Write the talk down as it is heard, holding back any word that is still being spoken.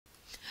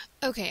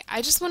Okay,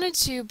 I just wanted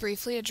to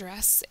briefly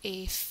address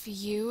a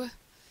few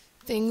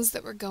things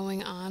that were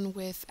going on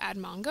with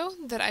Admongo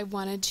that I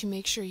wanted to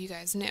make sure you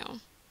guys knew.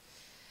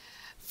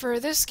 For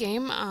this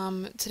game,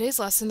 today's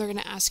lesson, they're going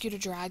to ask you to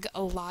drag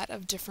a lot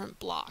of different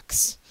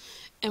blocks.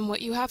 And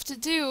what you have to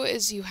do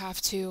is you have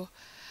to,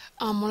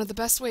 one of the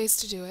best ways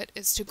to do it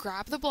is to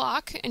grab the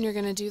block, and you're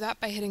going to do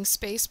that by hitting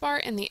spacebar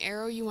and the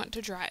arrow you want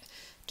to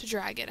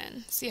drag it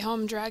in. See how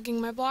I'm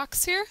dragging my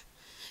blocks here?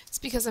 It's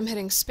because I'm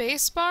hitting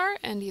spacebar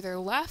and either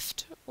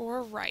left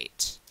or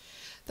right.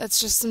 That's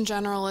just some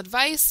general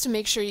advice to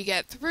make sure you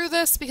get through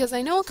this, because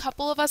I know a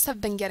couple of us have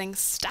been getting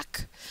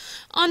stuck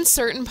on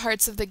certain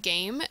parts of the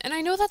game, and I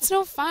know that's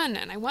no fun,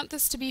 and I want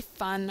this to be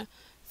fun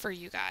for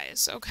you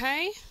guys,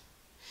 okay?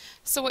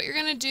 So what you're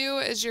going to do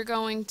is you're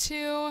going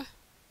to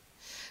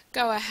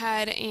go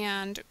ahead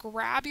and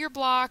grab your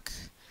block.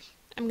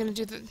 I'm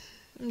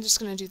just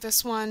going to do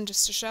this one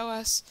just to show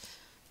us.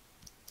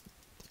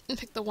 And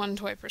pick the 1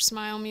 toy per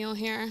smile meal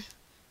here.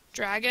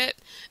 Drag it.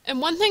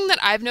 And one thing that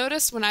I've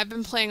noticed when I've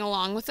been playing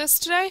along with this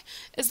today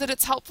is that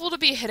it's helpful to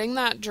be hitting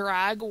that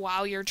drag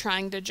while you're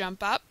trying to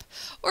jump up,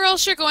 or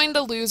else you're going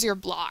to lose your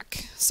block.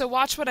 So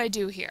watch what I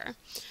do here.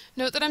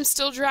 Note that I'm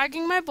still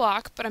dragging my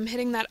block, but I'm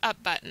hitting that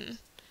up button.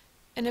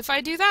 And if I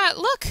do that,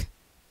 look!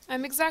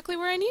 I'm exactly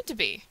where I need to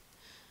be.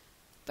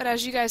 But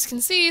as you guys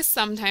can see,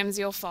 sometimes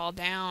you'll fall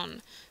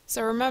down.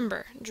 So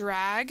remember,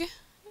 drag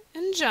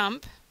and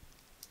jump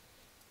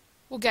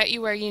will get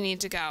you where you need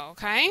to go,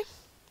 okay?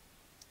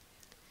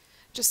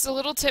 Just a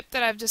little tip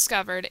that I've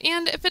discovered,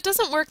 and if it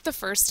doesn't work the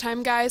first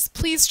time, guys,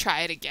 please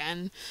try it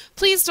again.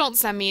 Please don't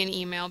send me an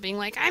email being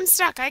like, I'm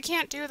stuck, I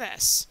can't do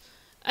this.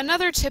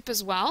 Another tip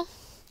as well,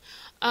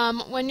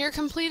 when you're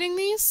completing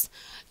these,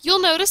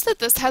 you'll notice that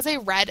this has a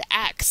red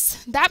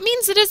X. That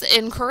means it is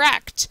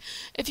incorrect.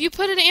 If you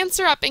put an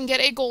answer up and get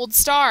a gold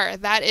star,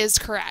 that is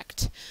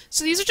correct.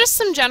 So these are just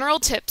some general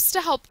tips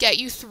to help get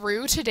you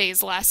through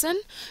today's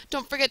lesson.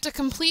 Don't forget to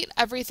complete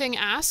everything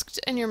asked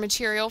in your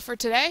material for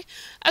today,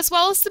 as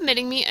well as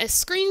submitting me a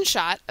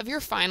screenshot of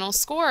your final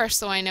score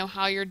so I know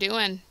how you're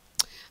doing.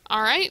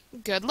 Alright,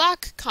 good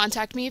luck.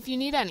 Contact me if you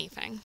need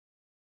anything.